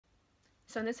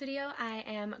So in this video, I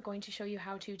am going to show you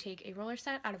how to take a roller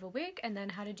set out of a wig and then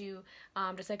how to do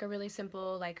just like a really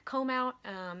simple like comb out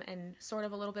and sort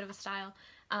of a little bit of a style.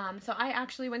 So I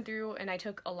actually went through and I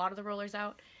took a lot of the rollers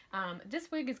out. This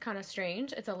wig is kind of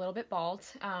strange. It's a little bit bald,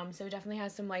 so it definitely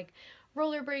has some like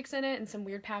roller breaks in it and some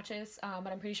weird patches,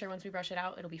 but I'm pretty sure once we brush it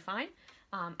out, it'll be fine.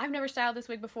 I've never styled this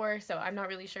wig before, so I'm not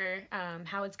really sure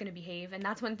how it's going to behave, and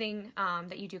that's one thing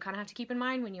that you do kind of have to keep in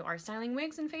mind when you are styling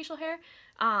wigs and facial hair.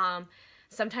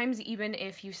 Sometimes even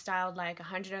if you styled like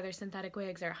 100 other synthetic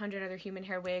wigs or 100 other human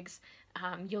hair wigs,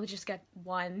 you'll just get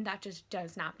one that just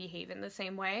does not behave in the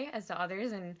same way as the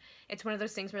others, and it's one of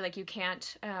those things where like you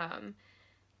can't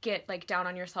get like down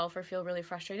on yourself or feel really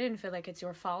frustrated and feel like it's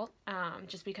your fault,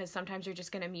 just because sometimes you're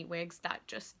just going to meet wigs that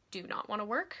just do not want to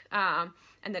work,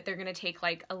 and that they're going to take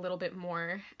like a little bit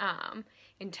more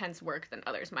intense work than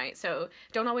others might. So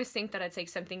don't always think that it's like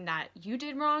something that you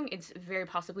did wrong. It's very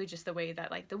possibly just the way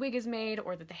that like the wig is made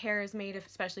or that the hair is made,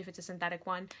 especially if it's a synthetic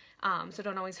one. So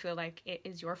don't always feel like it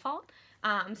is your fault.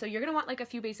 So you're gonna want like a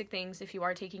few basic things if you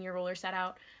are taking your roller set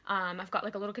out. I've got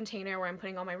like a little container where I'm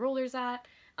putting all my rollers at.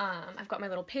 I've got my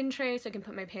little pin tray so I can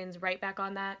put my pins right back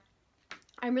on that.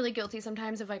 I'm really guilty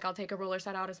sometimes if like I'll take a roller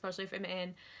set out, especially if I'm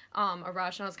in a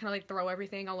rush and I'll just kind of like throw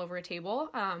everything all over a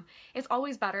table. It's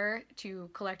always better to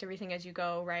collect everything as you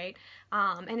go, right?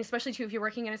 And especially too if you're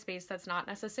working in a space that's not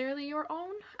necessarily your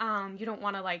own, you don't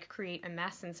want to like create a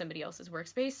mess in somebody else's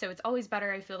workspace. So it's always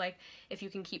better, I feel like, if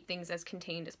you can keep things as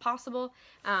contained as possible.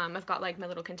 I've got like my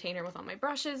little container with all my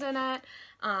brushes in it.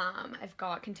 I've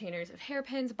got containers of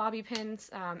hairpins, bobby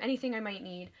pins, anything I might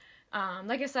need.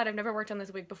 Like I said, I've never worked on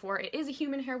this wig before. It is a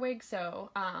human hair wig, so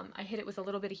I hit it with a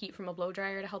little bit of heat from a blow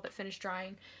dryer to help it finish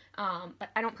drying. But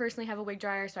I don't personally have a wig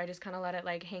dryer, so I just kind of let it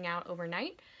like hang out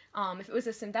overnight. If it was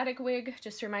a synthetic wig,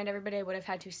 just to remind everybody, I would have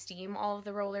had to steam all of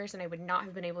the rollers and I would not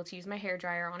have been able to use my hair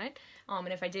dryer on it. And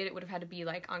if I did, it would have had to be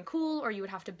like on cool, or you would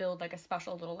have to build like a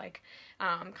special little like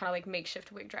kind of like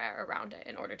makeshift wig dryer around it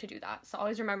in order to do that. So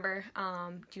always remember,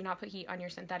 do not put heat on your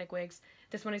synthetic wigs.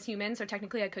 This one is human, so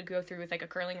technically I could go through with like a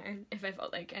curling iron if I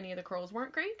felt like any of the curls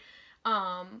weren't great.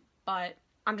 But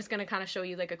I'm just gonna kind of show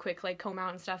you like a quick like comb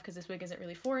out and stuff because this wig isn't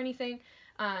really for anything.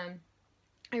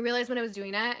 I realized when I was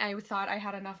doing it, I thought I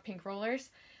had enough pink rollers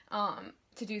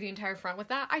to do the entire front with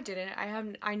that. I didn't.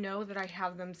 I know that I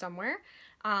have them somewhere,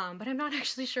 but I'm not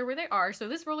actually sure where they are. So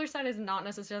this roller set is not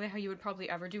necessarily how you would probably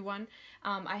ever do one.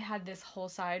 I had this whole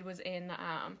side was in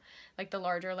like the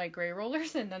larger like gray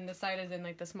rollers, and then the side is in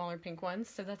like the smaller pink ones.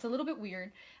 So that's a little bit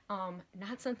weird.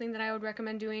 Not something that I would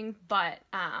recommend doing, but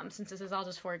since this is all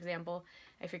just for example,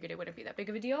 I figured it wouldn't be that big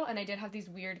of a deal. And I did have these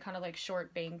weird kind of like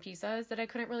short bang pieces that I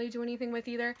couldn't really do anything with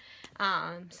either.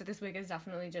 So this wig is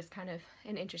definitely just kind of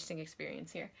an interesting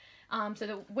experience here.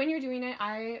 When you're doing it,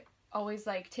 I always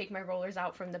like take my rollers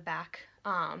out from the back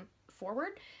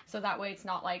forward, so that way it's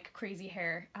not like crazy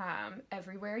hair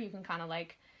everywhere. You can kind of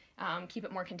like keep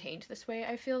it more contained this way,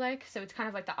 I feel like. So it's kind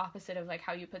of like the opposite of like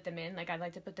how you put them in. Like I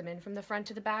like to put them in from the front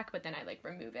to the back, but then I like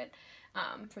remove it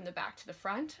from the back to the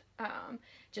front,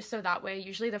 just so that way,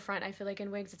 usually the front, I feel like in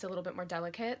wigs it's a little bit more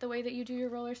delicate the way that you do your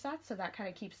roller sets, so that kind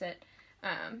of keeps it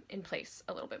in place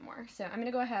a little bit more. So I'm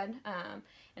gonna go ahead, and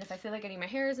if I feel like any of my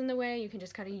hair is in the way, you can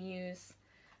just kind of use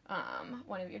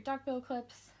one of your duckbill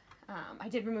clips. I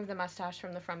did remove the mustache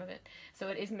from the front of it, so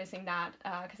it is missing that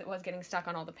because it was getting stuck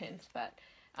on all the pins, but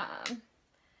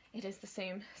it is the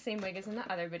same wig as in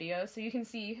the other video. So you can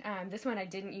see this one I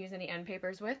didn't use any end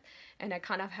papers with, and I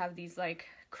kind of have these like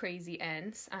crazy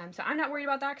ends. So I'm not worried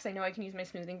about that because I know I can use my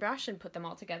smoothing brush and put them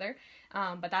all together.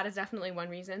 But that is definitely one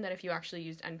reason that if you actually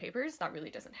used end papers, that really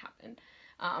doesn't happen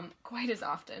quite as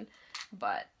often.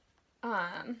 But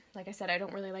like I said, I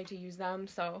don't really like to use them,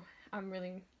 so I'm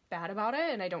really bad about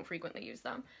it, and I don't frequently use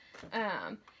them.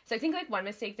 So I think like one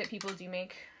mistake that people do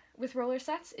make with roller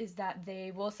sets is that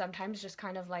they will sometimes just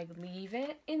kind of like leave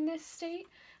it in this state.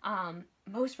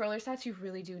 Most roller sets you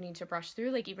really do need to brush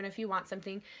through. Like even if you want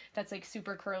something that's like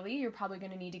super curly, you're probably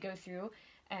going to need to go through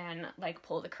and like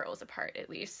pull the curls apart at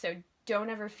least. So don't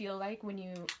ever feel like when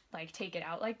you like take it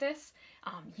out like this,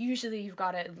 usually you've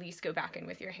got to at least go back in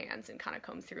with your hands and kind of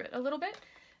comb through it a little bit.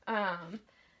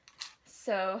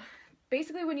 So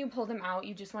basically when you pull them out,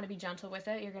 you just want to be gentle with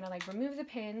it. You're going to like remove the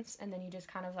pins, and then you just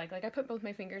kind of like I put both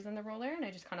my fingers in the roller and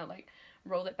I just kind of like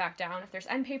roll it back down. If there's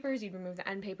end papers, you'd remove the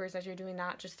end papers as you're doing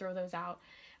that, just throw those out.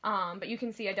 But you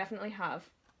can see I definitely have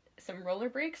some roller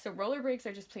breaks. So roller breaks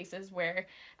are just places where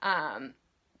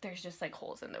there's just like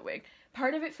holes in the wig.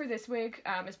 Part of it for this wig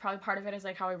is probably part of it is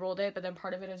like how I rolled it, but then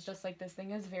part of it is just like this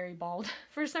thing is very bald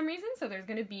for some reason. So there's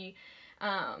going to be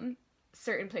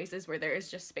certain places where there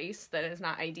is just space that is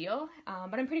not ideal,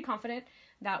 but I'm pretty confident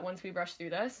that once we brush through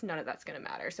this, none of that's going to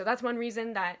matter. So that's one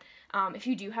reason that if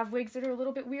you do have wigs that are a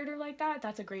little bit weirder like that,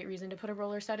 that's a great reason to put a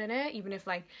roller set in it, even if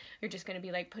like you're just going to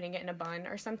be like putting it in a bun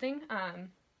or something.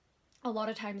 A lot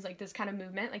of times like this kind of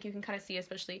movement, like you can kind of see,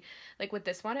 especially like with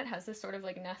this one, it has this sort of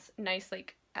like nice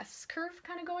like S curve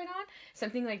kind of going on.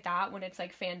 Something like that, when it's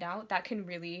like fanned out, that can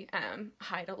really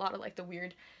hide a lot of like the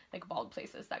weird like bald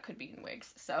places that could be in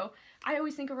wigs. So I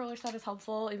always think a roller set is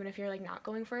helpful, even if you're like not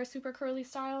going for a super curly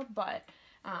style, but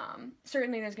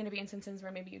certainly there's going to be instances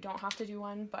where maybe you don't have to do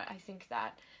one, but I think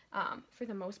that for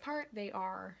the most part they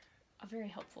are a very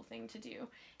helpful thing to do,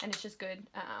 and it's just good,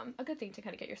 a good thing to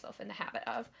kind of get yourself in the habit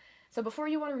of. So before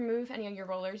you want to remove any of your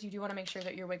rollers, you do want to make sure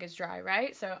that your wig is dry,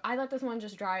 right? So I let this one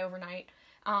just dry overnight,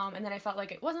 and then I felt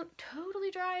like it wasn't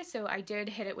totally dry, so I did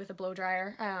hit it with a blow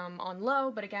dryer on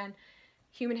low, but again,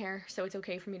 human hair, so it's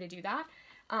okay for me to do that.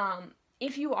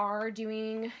 If you are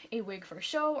doing a wig for a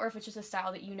show, or if it's just a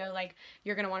style that you know like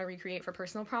you're going to want to recreate for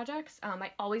personal projects, I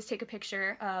always take a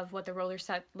picture of what the roller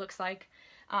set looks like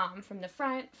from the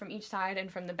front, from each side, and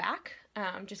from the back,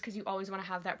 just because you always want to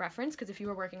have that reference, because if you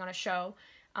were working on a show,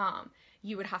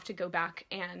 you would have to go back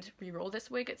and re-roll this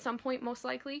wig at some point, most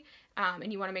likely,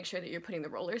 and you want to make sure that you're putting the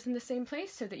rollers in the same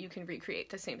place so that you can recreate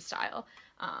the same style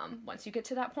once you get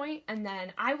to that point. And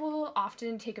then I will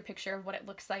often take a picture of what it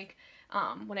looks like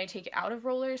when I take it out of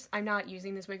rollers. I'm not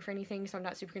using this wig for anything, so I'm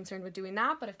not super concerned with doing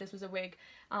that, but if this was a wig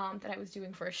that I was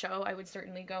doing for a show, I would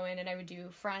certainly go in and I would do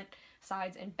front,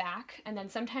 sides, and back. And then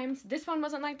sometimes, this one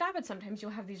wasn't like that, but sometimes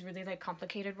you'll have these really like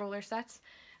complicated roller sets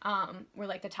where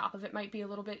like the top of it might be a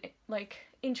little bit like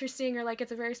interesting, or like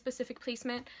it's a very specific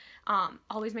placement.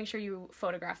 Always make sure you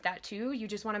photograph that too. You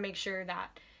just want to make sure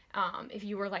that if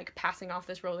you were like passing off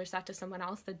this roller set to someone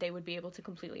else, that they would be able to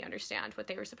completely understand what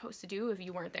they were supposed to do if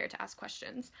you weren't there to ask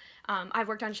questions. I've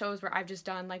worked on shows where I've just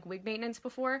done like wig maintenance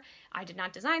before. I did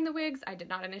not design the wigs, I did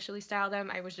not initially style them,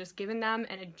 I was just given them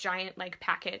and a giant like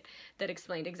packet that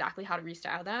explained exactly how to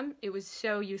restyle them. It was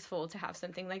so useful to have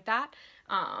something like that.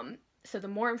 So the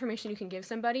more information you can give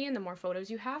somebody and the more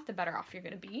photos you have, the better off you're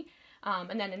going to be.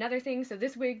 And then another thing, so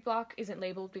this wig block isn't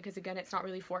labeled because again, it's not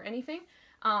really for anything.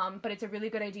 But it's a really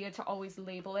good idea to always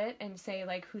label it and say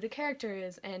like who the character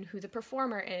is and who the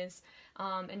performer is,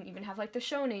 and even have like the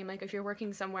show name, like if you're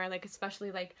working somewhere, like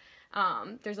especially like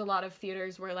there's a lot of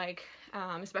theaters where like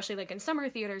especially like in summer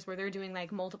theaters where they're doing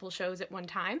like multiple shows at one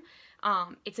time,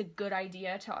 it's a good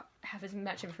idea to have as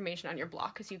much information on your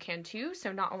block as you can too,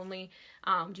 so not only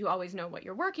do you always know what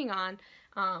you're working on,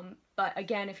 but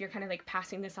again, if you're kind of like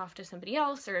passing this off to somebody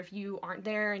else, or if you aren't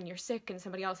there and you're sick and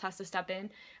somebody else has to step in,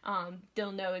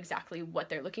 they'll know exactly what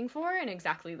they're looking for and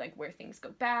exactly like where things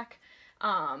go back.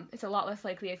 It's a lot less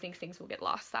likely, I think, things will get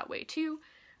lost that way too.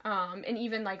 And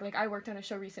even like I worked on a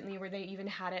show recently where they even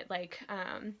had it like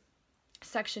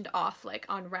sectioned off like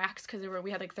on racks, because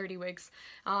we had like 30 wigs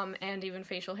and even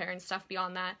facial hair and stuff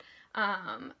beyond that.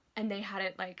 And they had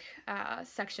it like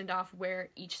sectioned off where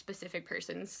each specific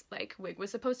person's like wig was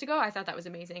supposed to go. I thought that was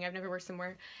amazing. I've never worked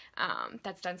somewhere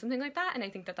that's done something like that, and I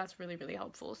think that that's really, really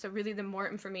helpful. So really, the more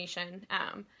information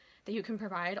that you can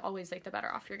provide, always like the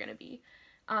better off you're going to be.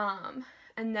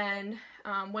 And then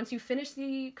once you finish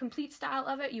the complete style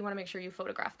of it, you want to make sure you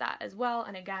photograph that as well.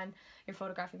 And again, you're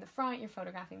photographing the front, you're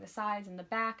photographing the sides and the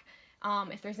back.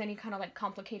 If there's any kind of like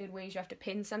complicated ways you have to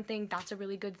pin something, that's a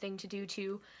really good thing to do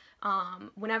too.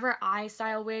 Whenever I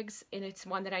style wigs and it's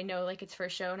one that I know like it's for a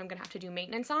show and I'm gonna have to do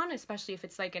maintenance on, especially if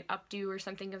it's like an updo or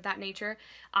something of that nature,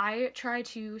 I try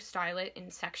to style it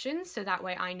in sections, so that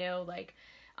way I know like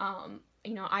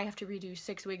you know, I have to redo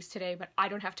 6 wigs today, but I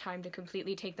don't have time to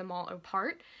completely take them all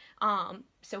apart.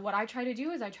 So what I try to do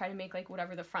is I try to make like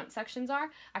whatever the front sections are,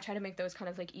 I try to make those kind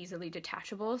of like easily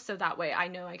detachable, so that way I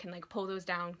know I can like pull those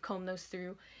down, comb those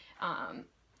through.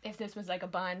 If this was like a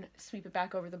bun, sweep it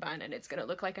back over the bun and it's gonna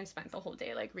look like I spent the whole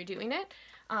day like redoing it.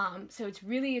 So it's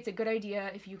a good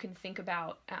idea if you can think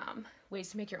about ways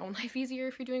to make your own life easier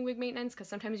if you're doing wig maintenance, because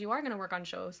sometimes you are gonna work on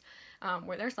shows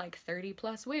where there's like 30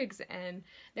 plus wigs and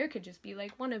there could just be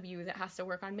like one of you that has to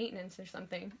work on maintenance or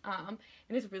something. And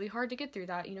it's really hard to get through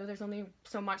that. You know, there's only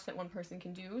so much that one person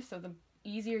can do, so the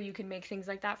easier you can make things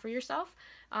like that for yourself,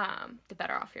 the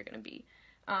better off you're gonna be.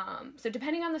 So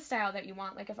depending on the style that you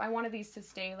want, like if I wanted these to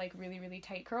stay like really, really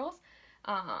tight curls,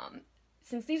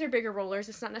 since these are bigger rollers,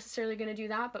 it's not necessarily going to do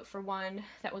that, but for one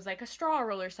that was like a straw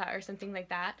roller set or something like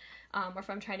that, or if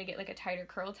I'm trying to get like a tighter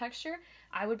curl texture,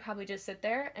 I would probably just sit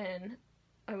there and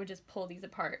I would just pull these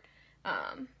apart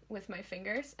with my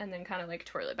fingers and then kind of like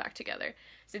twirl it back together.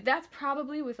 So that's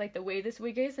probably, with like the way this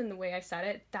wig is and the way I set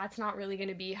it, that's not really going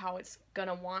to be how it's going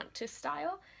to want to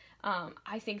style.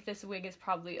 I think this wig is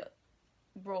probably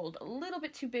rolled a little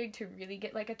bit too big to really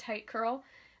get like a tight curl,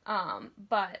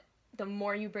 but the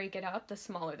more you break it up, the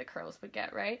smaller the curls would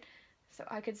get, right? So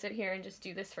I could sit here and just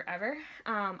do this forever.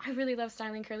 I really love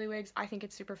styling curly wigs. I think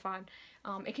it's super fun.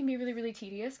 It can be really, really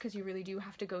tedious because you really do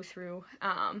have to go through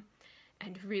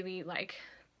and really like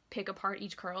pick apart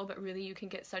each curl, but really you can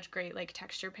get such great like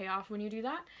texture payoff when you do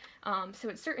that. So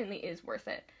it certainly is worth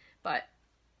it. But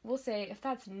we'll say if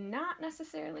that's not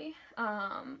necessarily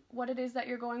what it is that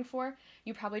you're going for,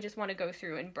 you probably just want to go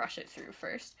through and brush it through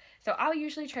first. So I'll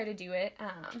usually try to do it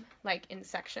like in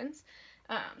sections.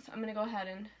 So I'm going to go ahead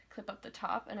and clip up the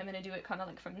top, and I'm going to do it kind of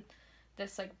like from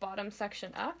this like bottom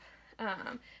section up.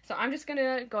 So I'm just going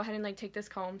to go ahead and like take this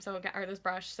comb, or this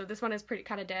brush. So this one is pretty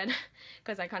kind of dead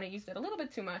because I kind of used it a little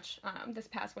bit too much this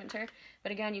past winter.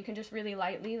 But again, you can just really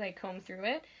lightly like comb through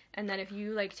it. And then if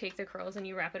you like take the curls and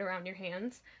you wrap it around your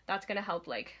hands, that's going to help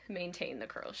like maintain the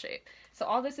curl shape. So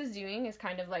all this is doing is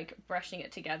kind of like brushing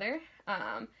it together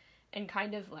and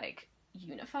kind of like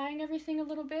unifying everything a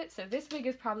little bit. So this wig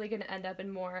is probably going to end up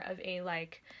in more of a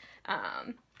like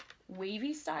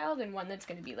wavy style than one that's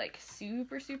going to be like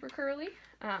super super curly,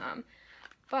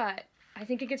 but I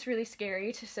think it gets really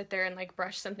scary to sit there and like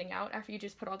brush something out after you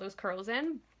just put all those curls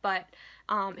in. But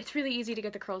it's really easy to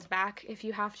get the curls back if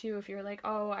you have to, if you're like,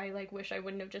 oh, I like wish I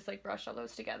wouldn't have just like brushed all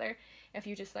those together. If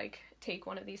you just like take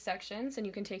one of these sections, and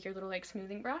you can take your little like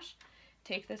smoothing brush,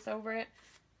 take this over it,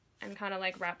 and kind of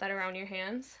like wrap that around your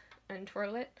hands and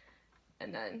twirl it,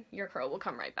 and then your curl will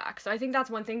come right back. So I think that's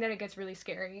one thing that it gets really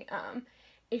scary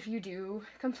if you do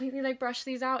completely like brush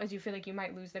these out, is you feel like you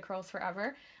might lose the curls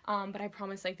forever. But I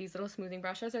promise like these little smoothing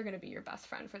brushes are going to be your best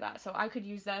friend for that. So I could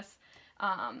use this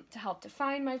to help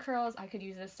define my curls. I could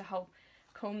use this to help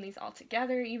comb these all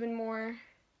together even more.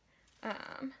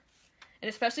 And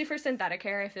especially for synthetic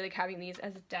hair, I feel like having these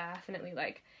is definitely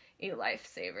like a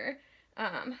lifesaver.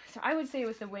 So I would say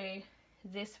with the way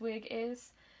this wig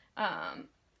is,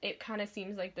 it kind of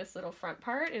seems like this little front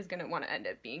part is going to want to end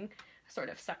up being sort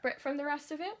of separate from the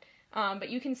rest of it. But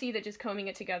you can see that just combing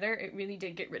it together, it really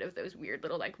did get rid of those weird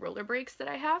little like roller breaks that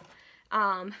I have.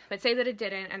 But say that it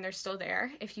didn't and they're still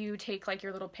there. If you take like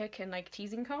your little pick and like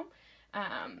teasing comb,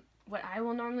 what I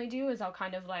will normally do is I'll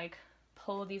kind of like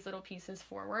pull these little pieces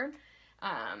forward.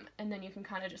 And then you can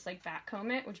kind of just like back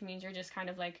comb it, which means you're just kind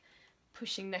of like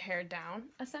pushing the hair down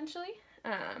essentially.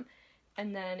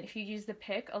 And then if you use the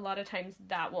pick, a lot of times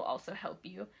that will also help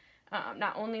you.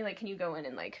 Not only like can you go in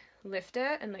and like lift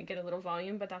it and like get a little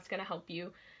volume, but that's going to help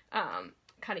you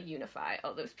kind of unify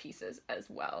all those pieces as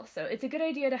well. So it's a good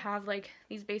idea to have like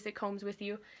these basic combs with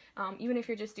you, even if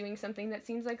you're just doing something that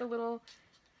seems like a little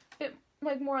bit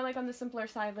like more like on the simpler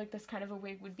side, like this kind of a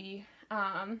wig would be.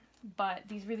 But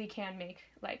these really can make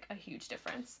like a huge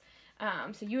difference.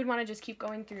 So you would want to just keep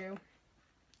going through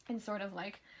and sort of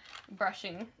like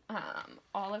brushing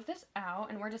all of this out,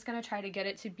 and we're just going to try to get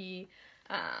it to be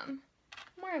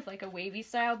more of like a wavy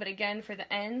style. But again, for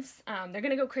the ends, they're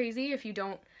going to go crazy if you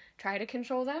don't try to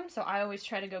control them, so I always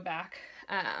try to go back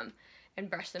and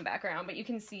brush them back around. But you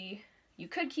can see you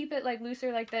could keep it like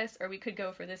looser like this, or we could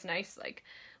go for this nice like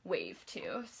wave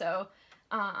too. So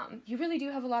you really do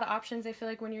have a lot of options, I feel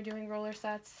like, when you're doing roller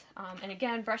sets. And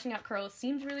again, brushing out curls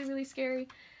seems really, really scary.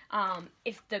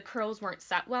 If the curls weren't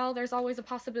set well, there's always a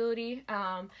possibility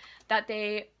that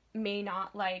they may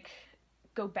not like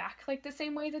go back like the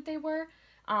same way that they were.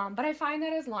 But I find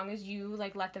that as long as you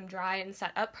like let them dry and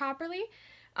set up properly,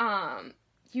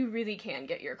 you really can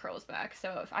get your curls back.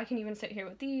 So if I can even sit here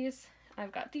with these,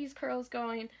 I've got these curls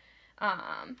going.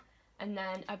 And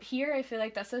then up here, I feel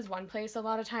like this is one place a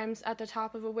lot of times at the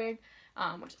top of a wig,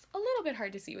 which is a little bit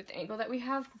hard to see with the angle that we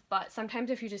have, but sometimes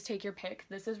if you just take your pick,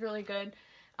 this is really good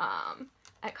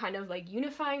at kind of like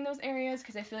unifying those areas,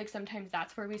 because I feel like sometimes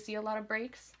that's where we see a lot of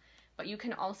breaks. But you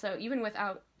can also, even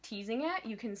without teasing it,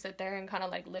 you can sit there and kind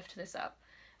of like lift this up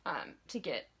to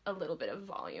get a little bit of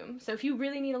volume. So if you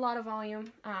really need a lot of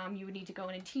volume, you would need to go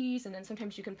in and tease, and then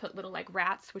sometimes you can put little like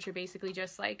rats, which are basically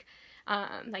just like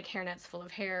hairnets full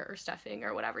of hair or stuffing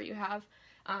or whatever you have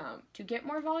to get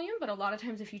more volume. But a lot of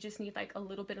times if you just need like a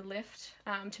little bit of lift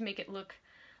to make it look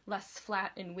less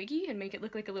flat and wiggy and make it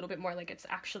look like a little bit more like it's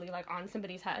actually like on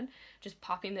somebody's head, just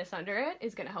popping this under it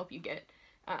is going to help you get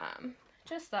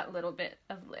just that little bit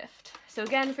of lift. So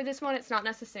again, for this one, it's not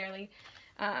necessarily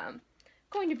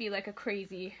going to be like a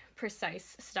crazy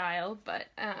precise style, but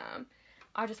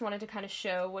I just wanted to kind of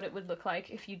show what it would look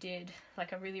like if you did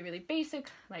like a really, really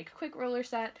basic, like quick roller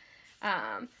set,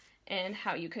 and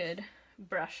how you could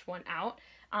brush one out.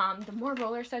 The more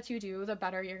roller sets you do, the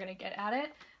better you're going to get at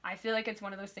it. I feel like it's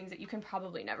one of those things that you can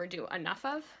probably never do enough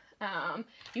of.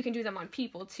 You can do them on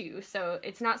people too, so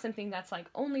it's not something that's like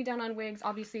only done on wigs.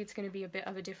 Obviously it's going to be a bit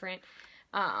of a different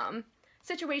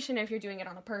situation if you're doing it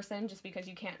on a person, just because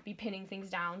you can't be pinning things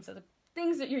down, so the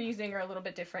things that you're using are a little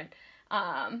bit different,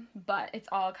 but it's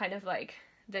all kind of like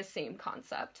the same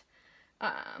concept.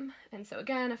 And so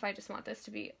again, if I just want this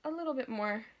to be a little bit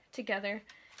more together,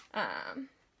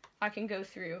 I can go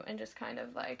through and just kind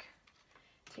of like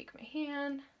take my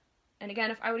hand, and again,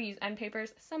 if I would use end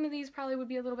papers, some of these probably would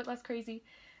be a little bit less crazy,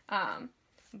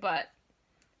 but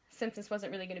since this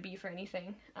wasn't really going to be for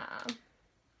anything,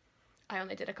 I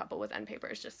only did a couple with end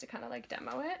papers just to kind of like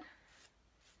demo it.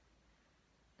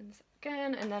 And so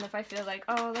again, and then if I feel like,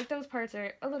 oh, like those parts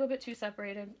are a little bit too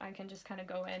separated, I can just kind of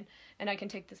go in and I can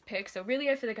take this pick. So really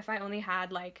I feel like if I only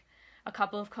had like a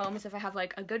couple of combs, if I have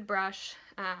like a good brush,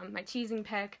 my teasing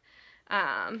pick,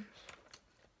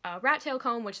 a rat tail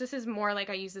comb, which this is more like,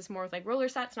 I use this more with like roller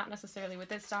sets, not necessarily with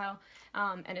this style,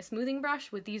 and a smoothing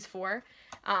brush with these four,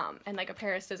 and like a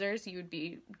pair of scissors, you would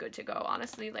be good to go,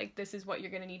 honestly. Like this is what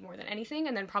you're gonna need more than anything,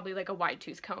 and then probably like a wide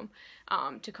tooth comb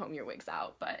to comb your wigs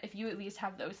out. But if you at least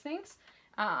have those things,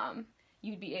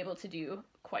 you'd be able to do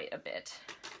quite a bit.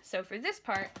 So for this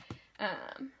part,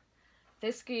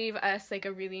 this gave us like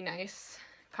a really nice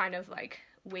kind of like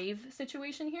wave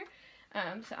situation here.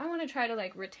 So I want to try to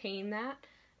like retain that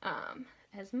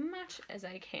as much as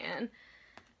I can.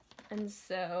 And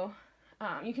so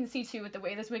you can see too with the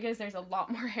way this wig is, there's a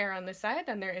lot more hair on this side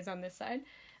than there is on this side.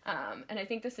 And I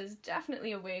think this is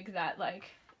definitely a wig that, like,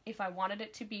 if I wanted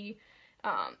it to be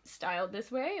styled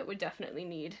this way, it would definitely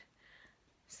need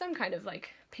some kind of like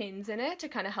pins in it to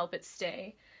kind of help it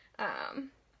stay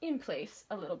in place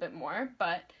a little bit more.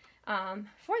 But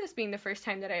for this being the first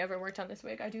time that I ever worked on this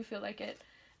wig, I do feel like it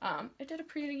did a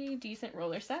pretty decent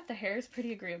roller set. The hair is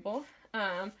pretty agreeable.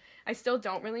 I still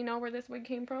don't really know where this wig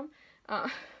came from,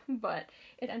 but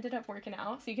it ended up working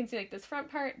out. So you can see like this front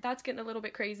part, that's getting a little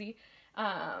bit crazy.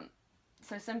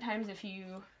 So sometimes if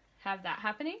you have that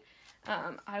happening,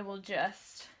 I will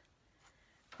just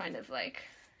kind of like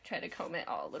try to comb it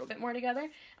all a little bit more together.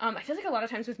 I feel like a lot of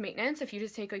times with maintenance, if you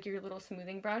just take like your little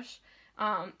smoothing brush,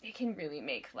 it can really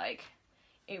make like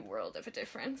a world of a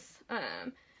difference.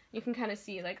 You can kind of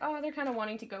see like, oh, they're kind of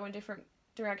wanting to go in different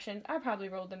directions. I probably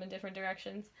rolled them in different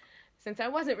directions since I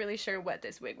wasn't really sure what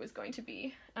this wig was going to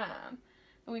be.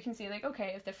 But we can see like,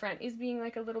 okay, if the front is being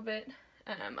like a little bit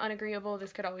unagreeable,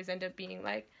 this could always end up being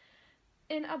like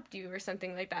an updo or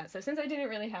something like that. So since I didn't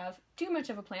really have too much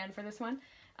of a plan for this one,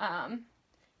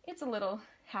 it's a little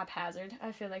haphazard,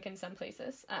 I feel like, in some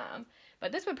places.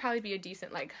 But this would probably be a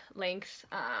decent like length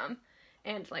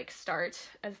and like start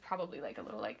of probably like a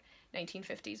little like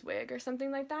 1950s wig or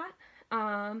something like that.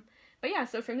 But yeah,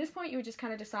 so from this point you would just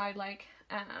kind of decide like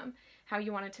how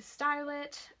you wanted to style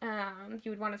it.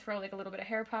 You would want to throw like a little bit of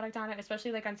hair product on it,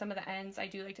 especially like on some of the ends. I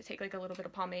do like to take like a little bit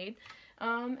of pomade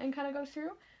and kind of go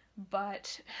through.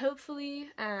 But hopefully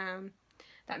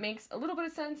that makes a little bit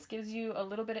of sense, gives you a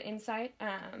little bit of insight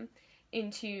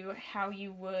into how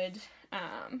you would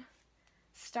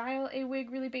style a wig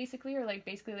really basically, or like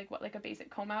basically like what like a basic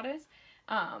comb out is.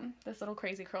 This little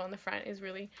crazy curl in the front is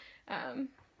really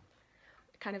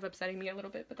kind of upsetting me a little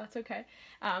bit, but that's okay,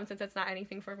 since it's not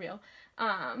anything for real.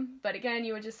 But again,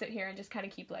 you would just sit here and just kind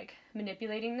of keep like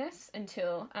manipulating this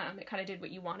until it kind of did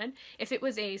what you wanted. If it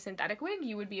was a synthetic wig,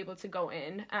 you would be able to go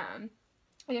in,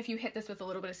 and if you hit this with a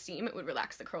little bit of steam, it would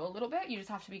relax the curl a little bit. You just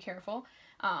have to be careful,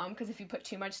 because if you put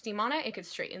too much steam on it, it could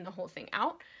straighten the whole thing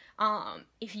out.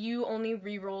 If you only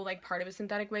re-roll like part of a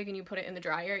synthetic wig and you put it in the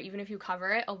dryer, even if you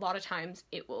cover it, a lot of times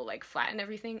it will like flatten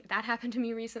everything. That happened to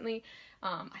me recently.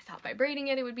 I thought by braiding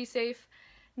it would be safe.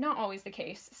 Not always the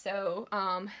case. So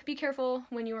be careful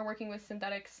when you are working with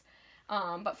synthetics.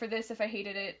 But for this, if I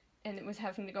hated it and it was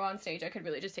having to go on stage, I could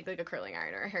really just take like a curling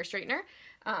iron or a hair straightener,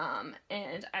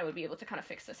 and I would be able to kind of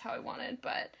fix this how I wanted.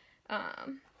 But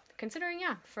considering,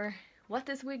 yeah, for what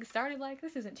this wig started like,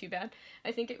 this isn't too bad.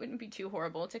 I think it wouldn't be too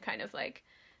horrible to kind of like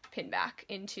pin back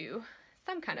into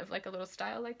some kind of like a little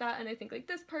style like that. And I think like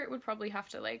this part would probably have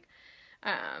to like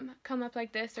come up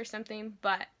like this or something.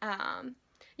 But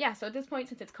yeah, so at this point,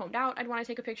 since it's combed out, I'd want to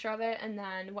take a picture of it, and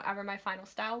then whatever my final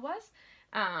style was,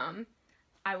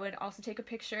 I would also take a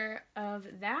picture of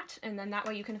that, and then that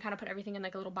way you can kind of put everything in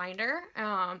like a little binder,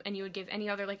 and you would give any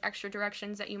other like extra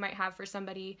directions that you might have for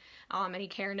somebody, any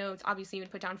care notes. Obviously you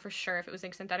would put down for sure if it was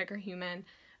like synthetic or human,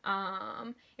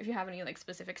 If you have any like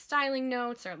specific styling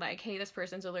notes, or like, hey, this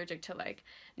person's allergic to like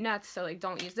nuts, so like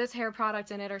don't use this hair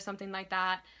product in it or something like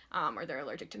that, or they're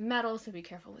allergic to metal, so be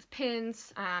careful with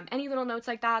pins. Any little notes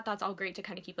like that, that's all great to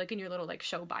kind of keep like in your little like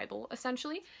show Bible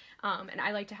essentially. And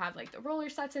I like to have like the roller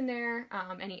sets in there,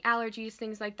 any allergies,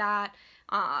 things like that,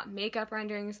 makeup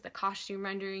renderings, the costume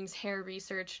renderings, hair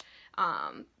research.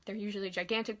 They're usually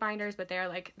gigantic binders, but they are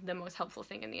like the most helpful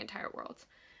thing in the entire world.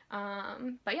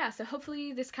 But yeah, so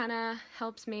hopefully this kind of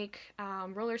helps make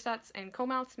roller sets and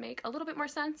comb outs make a little bit more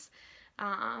sense.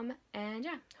 And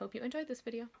yeah, hope you enjoyed this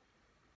video.